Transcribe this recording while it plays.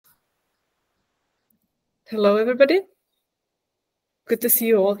Hello, everybody. Good to see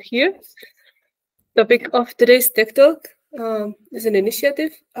you all here. Topic of today's Tech Talk is an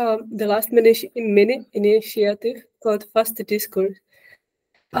initiative, the last mini initiative called Fas2Discourse.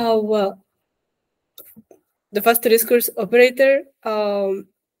 Well, the Fas2Discourse operator,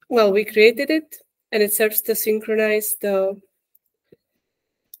 we created it, and it serves to synchronize the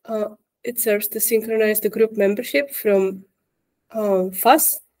group membership from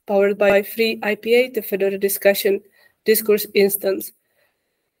Fas, powered by free IPA to Fedora discourse instance.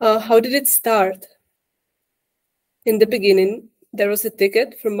 How did it start? In the beginning, there was a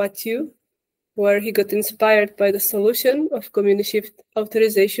ticket from Matthew where he got inspired by the solution of CommuniShift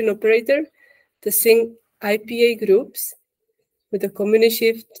authorization operator to sync IPA groups with the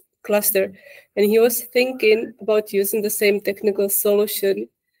CommuniShift cluster. And he was thinking about using the same technical solution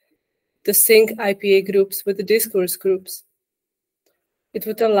to sync IPA groups with the discourse groups. It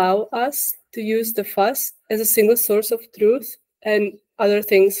would allow us to use the Fas as a single source of truth and other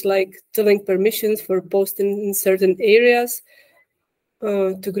things like to link permissions for posting in certain areas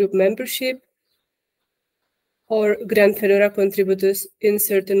to group membership, or grant Fedora contributors in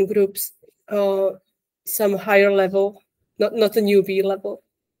certain groups some higher level, not a newbie level.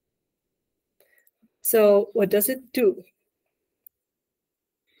 So what does it do?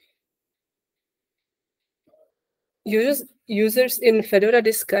 Users in Fedora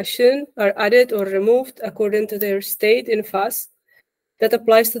discussion are added or removed according to their state in Fas. That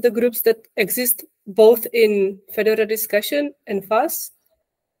applies to the groups that exist both in Fedora discussion and Fas,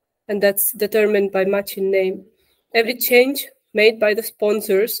 and that's determined by matching name. Every change made by the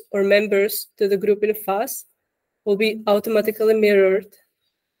sponsors or members to the group in Fas will be automatically mirrored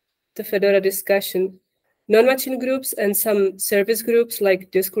to Fedora discussion. Non-matching groups and some service groups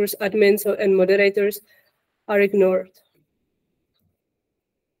like discourse admins and moderators are ignored.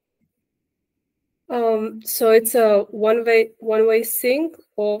 So it's a one-way sync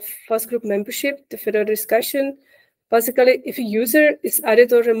of Fas group membership to Fedora discussion. Basically, if a user is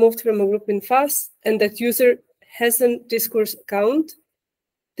added or removed from a group in Fas and that user has a discourse account,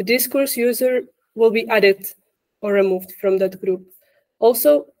 the discourse user will be added or removed from that group.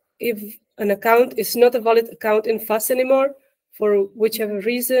 Also, if an account is not a valid account in Fas anymore, for whichever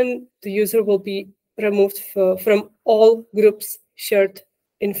reason, the user will be removed from all groups shared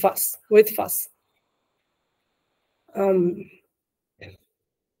in Fas, with Fas.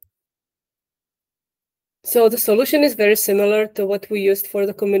 So the solution is very similar to what we used for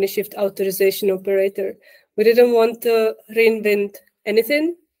the CommuniShift authorization operator. We didn't want to reinvent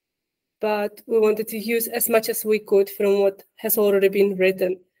anything, but we wanted to use as much as we could from what has already been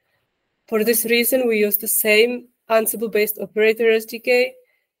written. For this reason, we used the same Ansible-based operator SDK,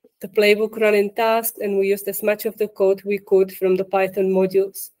 the playbook running tasks, and we used as much of the code we could from the Python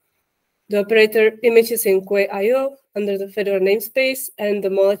modules. The operator images in Quay.io under the Fedora namespace, and the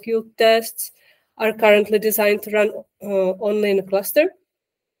molecule tests are currently designed to run only in a cluster.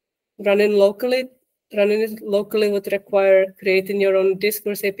 Running it locally would require creating your own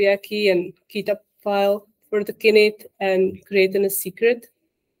discourse API key and GitHub file for the kinit and creating a secret.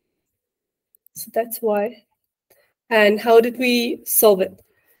 So that's why. And how did we solve it?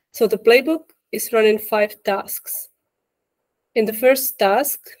 So the playbook is running 5 tasks. In the first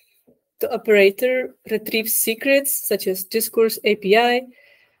task, the operator retrieves secrets such as discourse API,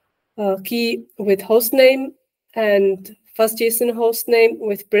 key with hostname, and Fas.json hostname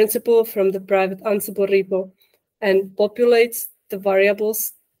with principal from the private Ansible repo, and populates the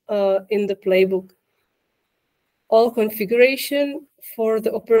variables in the playbook. All configuration for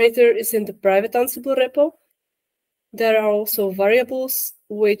the operator is in the private Ansible repo. There are also variables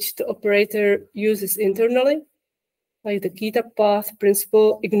which the operator uses internally, like the GitHub path,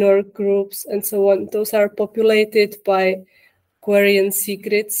 principal, ignore groups, and so on. Those are populated by query and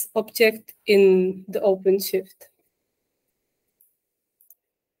secrets object in the OpenShift.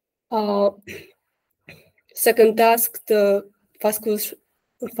 Second task, the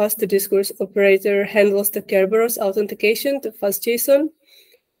Fas2Discourse operator handles the Kerberos authentication to Fas.json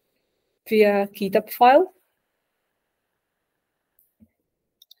via GitHub file.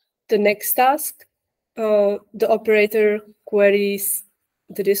 The next task, the operator queries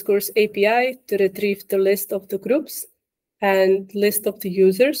the Discourse API to retrieve the list of the groups and list of the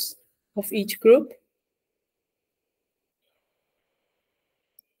users of each group.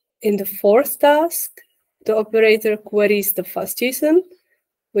 In the fourth task, the operator queries the Fas.json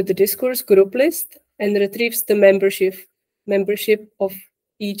with the Discourse group list and retrieves the membership of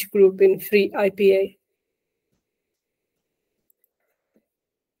each group in free IPA.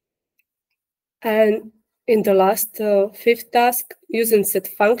 And in the last fifth task, using set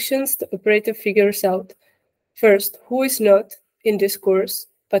functions, the operator figures out First, who is not in Discourse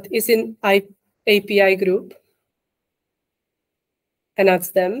but is in API group and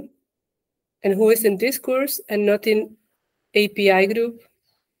adds them, and who is in Discourse and not in API group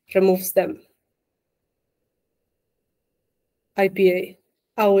removes them. IPA,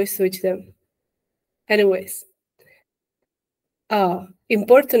 always switch them. Anyways,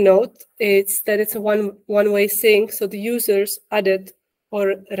 important note is that it's a one-way sync, so the users added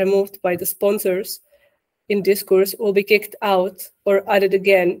or removed by the sponsors in Discourse will be kicked out or added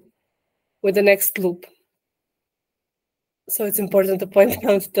again with the next loop. So it's important to point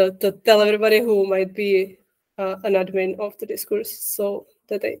out to tell everybody who might be an admin of the Discourse so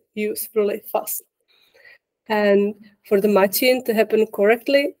that they use really fast. And for the matching to happen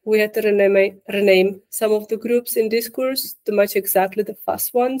correctly, we had to rename some of the groups in Discourse to match exactly the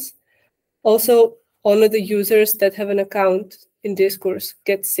fast ones. Also, only the users that have an account in Discourse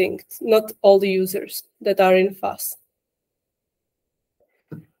get synced, not all the users that are in Fas.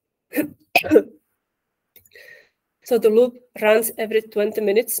 So the loop runs every 20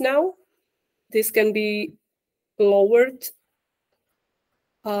 minutes now. This can be lowered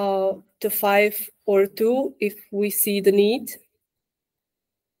to 5 or 2 if we see the need.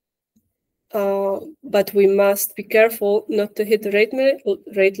 But we must be careful not to hit the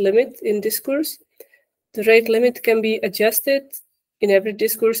rate limit in Discourse. The rate limit can be adjusted in every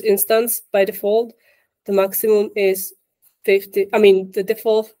Discourse instance by default. The maximum is 50. I mean,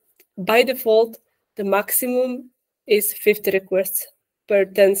 by default, the maximum is 50 requests per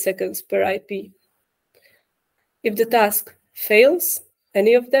 10 seconds per IP. If the task fails,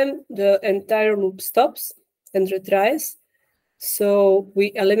 any of them, the entire loop stops and retries. So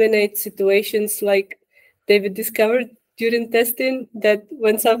we eliminate situations like David discovered during testing, that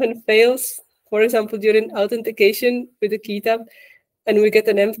when something fails, for example, during authentication with a key tab, and we get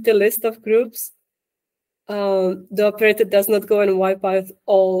an empty list of groups, the operator does not go and wipe out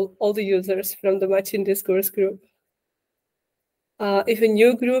all the users from the matching Discourse group. If a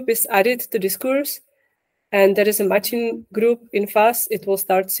new group is added to Discourse and there is a matching group in Fas, it will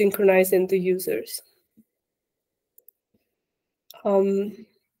start synchronizing the users.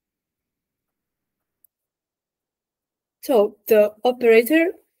 So the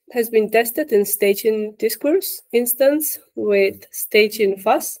operator has been tested in staging Discourse instance with staging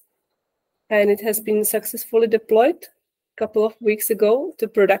Fas, and it has been successfully deployed a couple of weeks ago to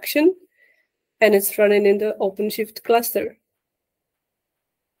production, and it's running in the OpenShift cluster.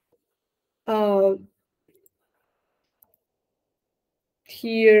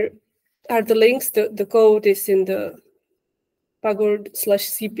 Here are the links. The code is in the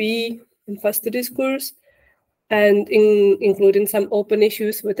pagord/CPE in Fas2Discourse, and including some open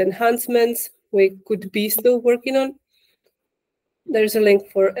issues with enhancements we could be still working on. There's a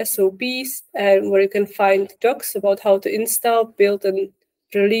link for SOPs and where you can find docs about how to install, build, and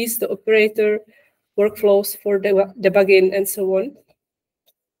release the operator, workflows for debugging, and so on.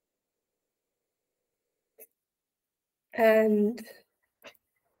 And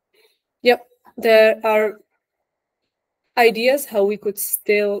yep, there are ideas how we could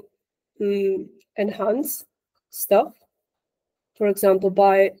still enhance stuff. For example,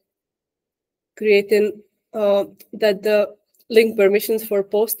 by creating that the link permissions for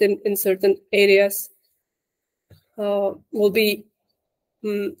posting in certain areas will be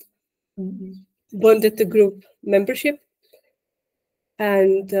bonded to group membership,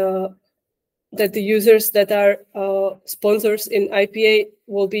 and that the users that are sponsors in IPA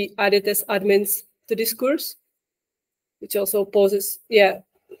will be added as admins to Discourse, which also poses,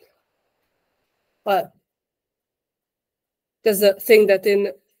 there's a thing that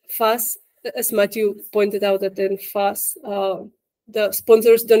in Fas, as Matthew pointed out, that in Fas, the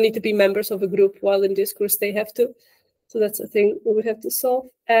sponsors don't need to be members of a group, while in Discourse they have to. So that's a thing we would have to solve.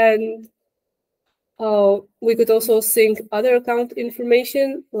 And we could also sync other account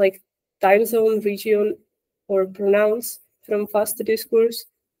information like time zone, region, or pronouns from Fas2Discourse,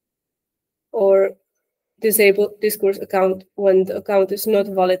 or disable Discourse account when the account is not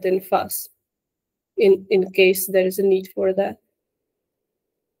valid in Fas, in case there is a need for that.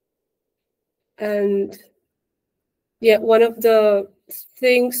 And yeah, one of the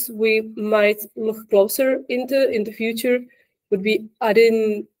things we might look closer into in the future would be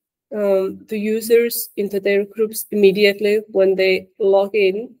adding the users into their groups immediately when they log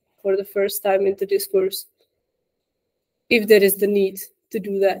in for the first time into Discourse, if there is the need to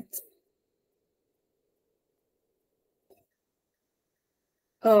do that.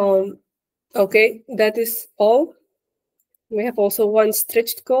 Okay, that is all. We have also one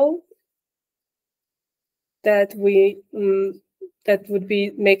stretched goal that we that would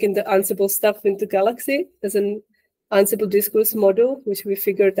be making the Ansible stuff into Galaxy as an Ansible discourse module, which we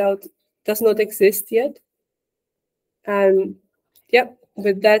figured out does not exist yet. And yeah,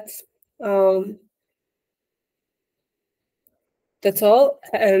 with that, that's all,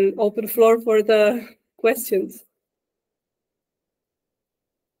 and open floor for the questions.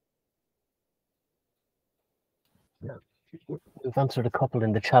 Yeah, we've answered a couple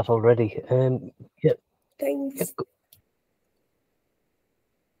in the chat already. Yeah. Thanks.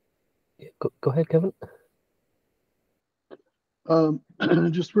 Go ahead, Kevin.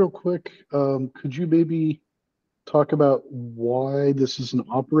 Just real quick, could you maybe talk about why this is an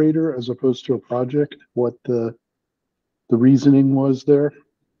operator as opposed to a project? What the reasoning was there?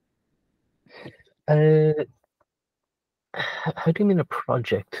 How do you mean a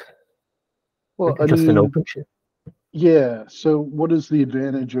project? Well, like just an OpenShift? Yeah. So, what is the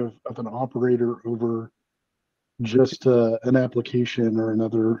advantage of an operator over just an application or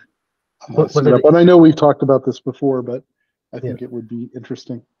another setup? And I know we've talked about this before, but I think it would be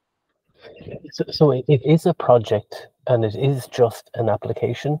interesting. So it is a project, and it is just an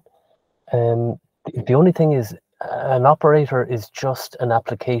application. The only thing is, an operator is just an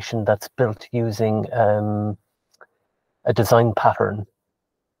application that's built using a design pattern.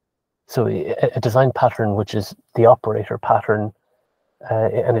 So a design pattern, which is the operator pattern,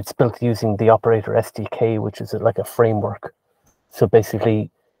 and it's built using the operator SDK, which is like a framework. So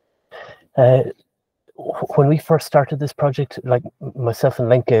basically, when we first started this project, like myself and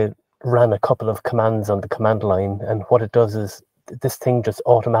Lenke ran a couple of commands on the command line, and what it does is this thing just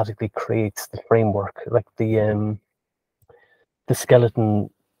automatically creates the framework, like the skeleton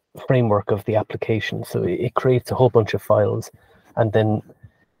framework of the application. So it creates a whole bunch of files, and then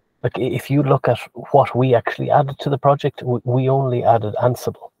like if you look at what we actually added to the project, we only added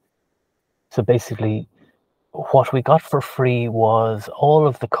Ansible. So basically, what we got for free was all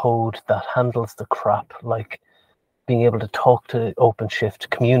of the code that handles the crap, like being able to talk to OpenShift,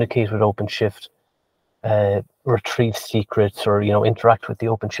 communicate with OpenShift, retrieve secrets, or interact with the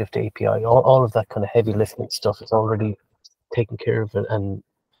OpenShift API. All of that kind of heavy lifting stuff is already taken care of and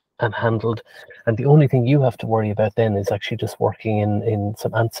handled. And the only thing you have to worry about then is actually just working in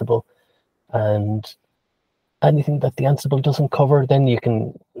some Ansible, and anything that the Ansible doesn't cover, then you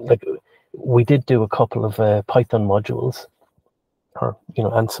can, like, we did do a couple of Python modules, or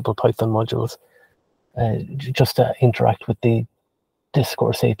Ansible Python modules, just to interact with the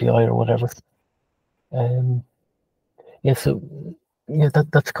Discourse API or whatever.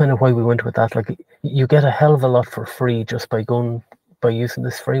 That's kind of why we went with that. Like, you get a hell of a lot for free just by using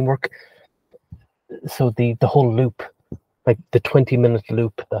this framework. So the whole loop, like the 20-minute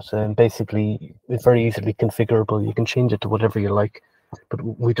loop, that basically is very easily configurable. You can change it to whatever you like, but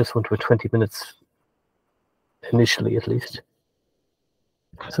we just went with 20 minutes initially, at least.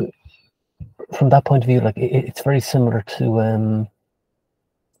 So from that point of view, like it's very similar to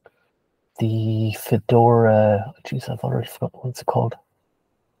the Fedora. Geez, I've already forgotten what it's called.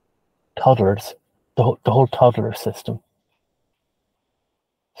 Toddlers, the whole toddler system.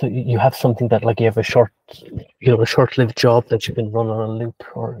 So you have something that, like, you have a short-lived job that you can run on a loop,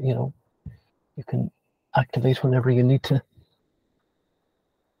 or you can activate whenever you need to.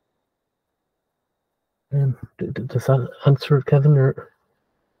 Does that answer, Kevin? Or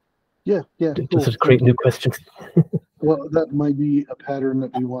yeah, does it create new questions? Well, that might be a pattern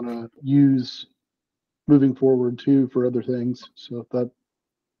that we want to use moving forward too for other things. So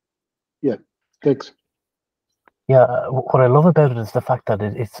thanks. Yeah, what I love about it is the fact that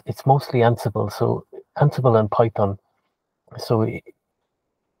it's mostly Ansible. So Ansible and Python. So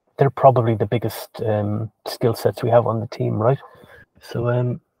they're probably the biggest skill sets we have on the team, right? So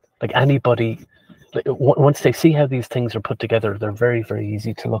like anybody, like, once they see how these things are put together, they're very, very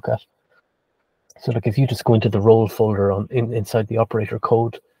easy to look at. So like if you just go into the role folder inside the operator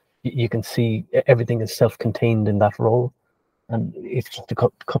code, you can see everything is self-contained in that role, and it's just a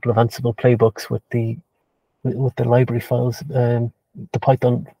couple of Ansible playbooks with the library files, the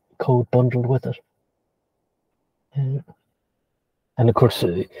Python code bundled with it. And of course,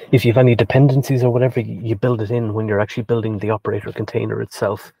 if you have any dependencies or whatever, you build it in when you're actually building the operator container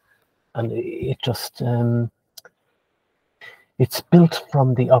itself. And it just, it's built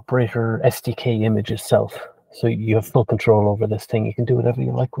from the operator SDK image itself. So you have full control over this thing. You can do whatever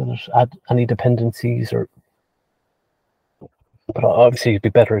you like with it, add any dependencies, but obviously it'd be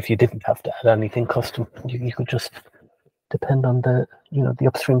better if you didn't have to add anything custom. You could just depend on the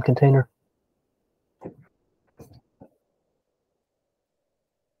upstream container.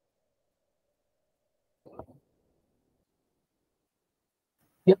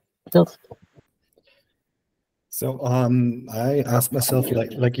 Yep. So I asked myself,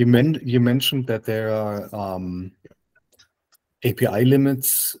 like you mentioned that there are API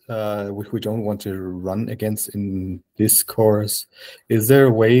limits which we don't want to run against in Discourse. Is there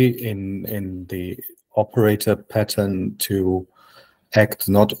a way in the operator pattern to act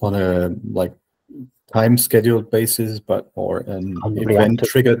not on a like time scheduled basis, but more an event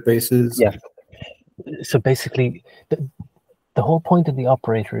triggered basis? Yeah. So basically, the whole point of the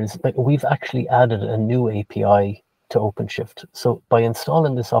operator is that we've actually added a new API to OpenShift. So by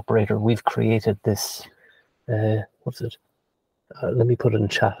installing this operator, we've created this, what's it? Let me put it in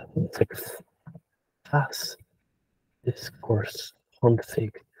chat. It's like Fas2Discourse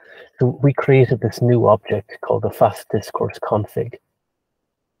config. So we created this new object called the Fas2Discourse config.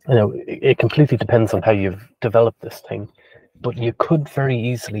 You know, it completely depends on how you've developed this thing, but you could very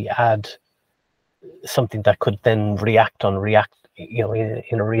easily add something that could then react, you know,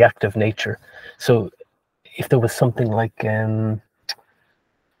 in a reactive nature. So if there was something like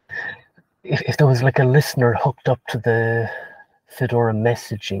if there was like a listener hooked up to the Fedora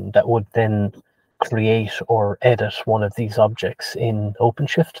messaging that would then create or edit one of these objects in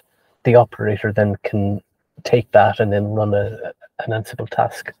OpenShift, the operator then can take that and then run an Ansible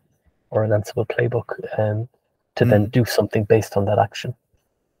task or an Ansible playbook to then do something based on that action.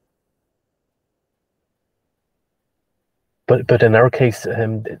 But in our case,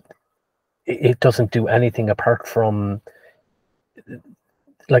 it doesn't do anything apart from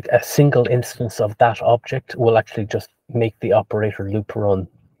like a single instance of that object will actually just make the operator loop run.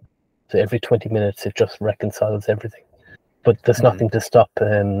 So every 20 minutes, it just reconciles everything. But there's nothing to stop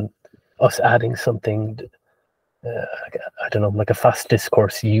us adding something, I don't know, like a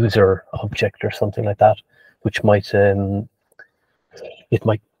Fas2Discourse user object or something like that, which might, it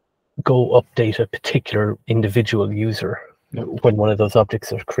might go update a particular individual user when one of those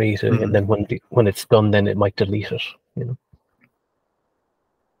objects are created, and then when it's done, then it might delete it, you know.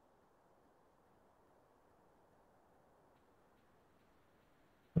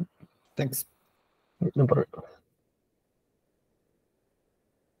 Thanks. No bother.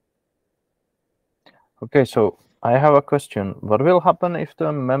 Okay, so I have a question. What will happen if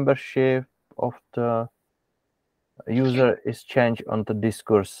the membership of the user is changed on the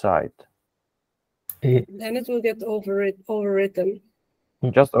Discourse side? Then it will get overwritten.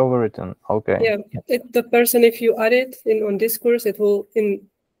 Just overwritten. Okay. Yeah, the person, if you add it on Discourse, it will, in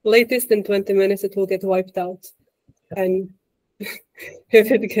latest in 20 minutes, it will get wiped out. And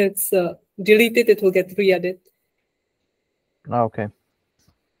if it gets deleted, it will get re-added. Okay.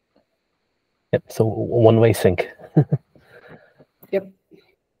 Yep. So one-way sync. Yep.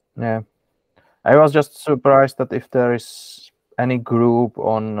 Yeah. I was just surprised that if there is any group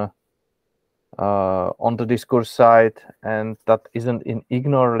on the Discourse side and that isn't in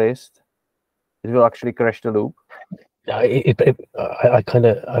ignore list, it will actually crash the loop. I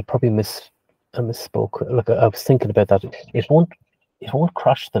probably misspoke. Look, I was thinking about that. It won't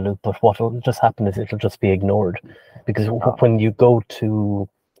crash the loop, but what will just happen is it'll just be ignored, because when you go to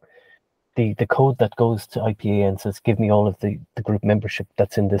the code that goes to IPA and says, give me all of the group membership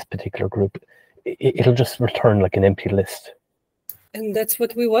that's in this particular group, it'll just return like an empty list. And that's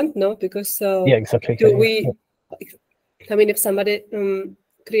what we want now, because yeah, exactly. I mean, if somebody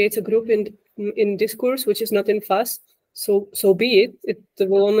creates a group in Discourse which is not in Fas, so be it. It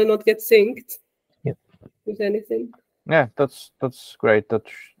will only not get synced with anything. Yeah, that's great. That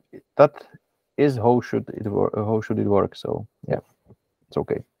is how should it work. How should it work? So yeah, it's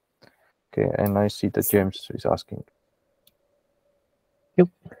okay. Okay, and I see that James is asking. Yep.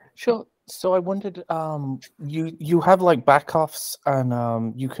 Sure. So I wondered, you have like backoffs and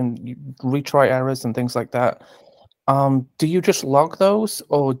you can retry errors and things like that. Do you just log those,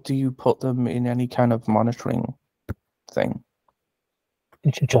 or do you put them in any kind of monitoring thing?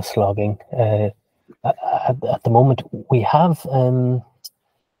 Just logging. At the moment, we have.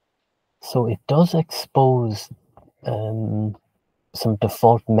 So it does expose some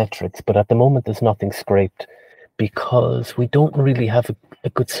default metrics, but at the moment there's nothing scraped because we don't really have a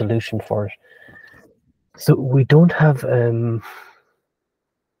good solution for it. So we don't have.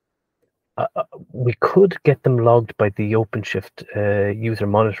 We could get them logged by the OpenShift user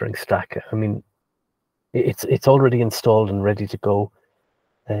monitoring stack. I mean, it's already installed and ready to go.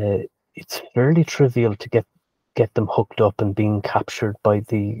 It's fairly trivial to get them hooked up and being captured by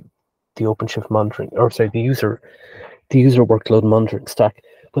the OpenShift monitoring, or sorry, the user workload monitoring stack.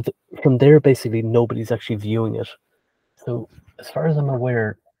 But from there, basically, nobody's actually viewing it. So as far as I'm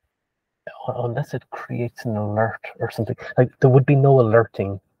aware, unless it creates an alert or something, like there would be no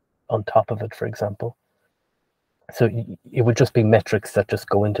alerting on top of it, for example. So it would just be metrics that just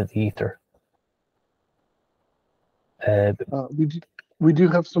go into the ether. We do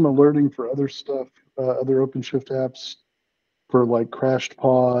have some alerting for other stuff, other OpenShift apps for like crashed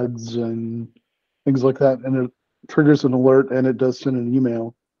pods and things like that, and it triggers an alert and it does send an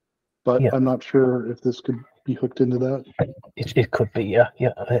email. But I'm not sure if this could be hooked into that. It could be, yeah.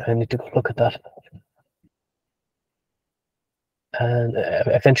 I need to go look at that. And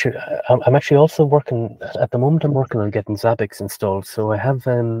eventually, I'm actually also working at the moment. I'm working on getting Zabbix installed. So I have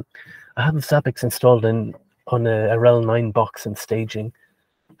Zabbix installed on a RHEL 9 box and staging,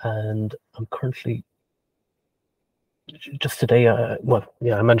 and I'm currently just today. I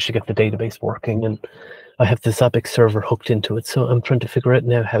managed to get the database working, and I have the Zabbix server hooked into it. So I'm trying to figure out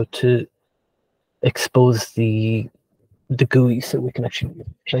now how to expose the GUI so we can actually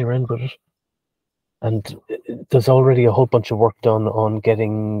play around with it. And there's already a whole bunch of work done on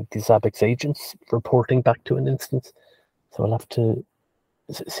getting the Zabbix agents reporting back to an instance. So I'll have to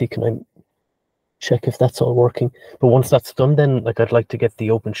see, can I check if that's all working? But once that's done, then I'd like to get the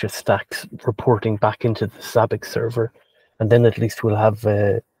OpenShift stacks reporting back into the Zabbix server. And then at least we'll have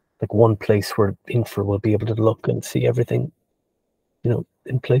one place where Infra will be able to look and see everything,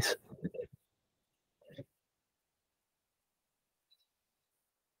 in place.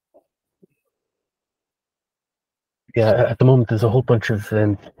 Yeah, at the moment there's a whole bunch of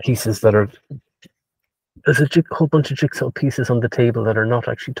pieces that are. There's a whole bunch of jigsaw pieces on the table that are not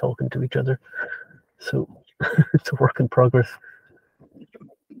actually talking to each other. So it's a work in progress.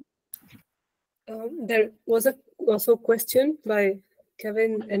 There was also a question by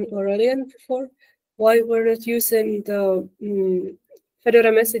Kevin and Aurelian before. Why we're not using the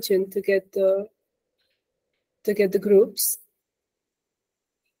Fedora messaging to get the groups?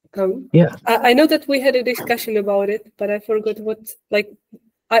 Yeah. I know that we had a discussion about it, but I forgot what.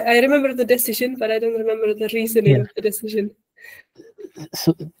 I remember the decision, but I don't remember the reasoning of the decision.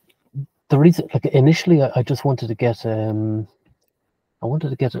 So the reason, initially, I just wanted to get a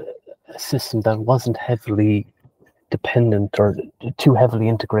system that wasn't heavily dependent or too heavily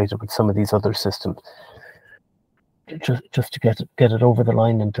integrated with some of these other systems, just to get it over the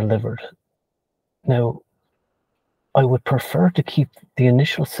line and delivered. Now, I would prefer to keep the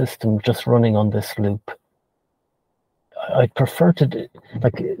initial system just running on this loop. I'd prefer to do,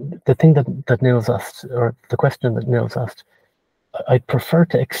 the thing that Niels asked, or the question that Niels asked, I'd prefer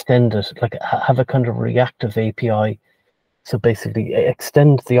to extend it, have a kind of reactive API. So basically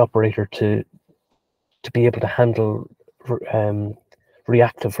extend the operator to be able to handle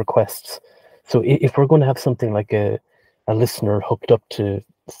reactive requests. So if we're going to have something like a listener hooked up to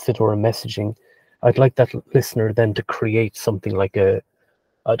Fedora messaging, I'd like that listener then to create something like a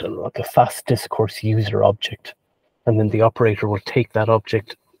Fas2Discourse user object. And then the operator will take that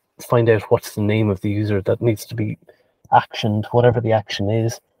object, find out what's the name of the user that needs to be actioned, whatever the action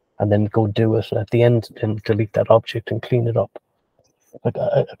is, and then go do it at the end and delete that object and clean it up.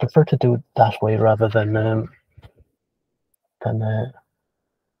 I prefer to do it that way rather than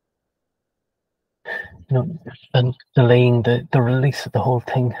delaying the release of the whole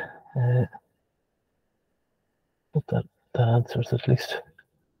thing. But that answers at least.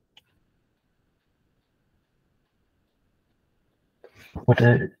 But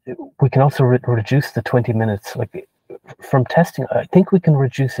we can also reduce the 20 minutes. From testing, I think we can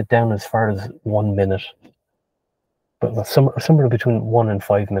reduce it down as far as 1 minute. But somewhere between 1 and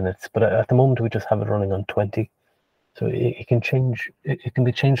 5 minutes. But at the moment, we just have it running on 20. So it can change. It can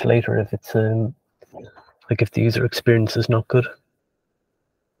be changed later if it's if the user experience is not good.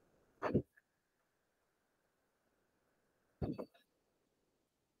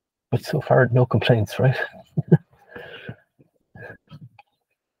 But so far, no complaints, right?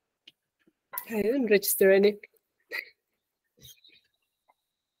 I didn't register any.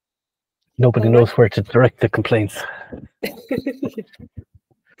 Nobody knows where to direct the complaints.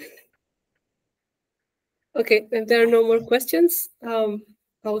 Okay, if there are no more questions, I'll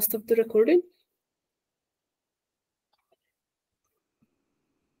stop the recording.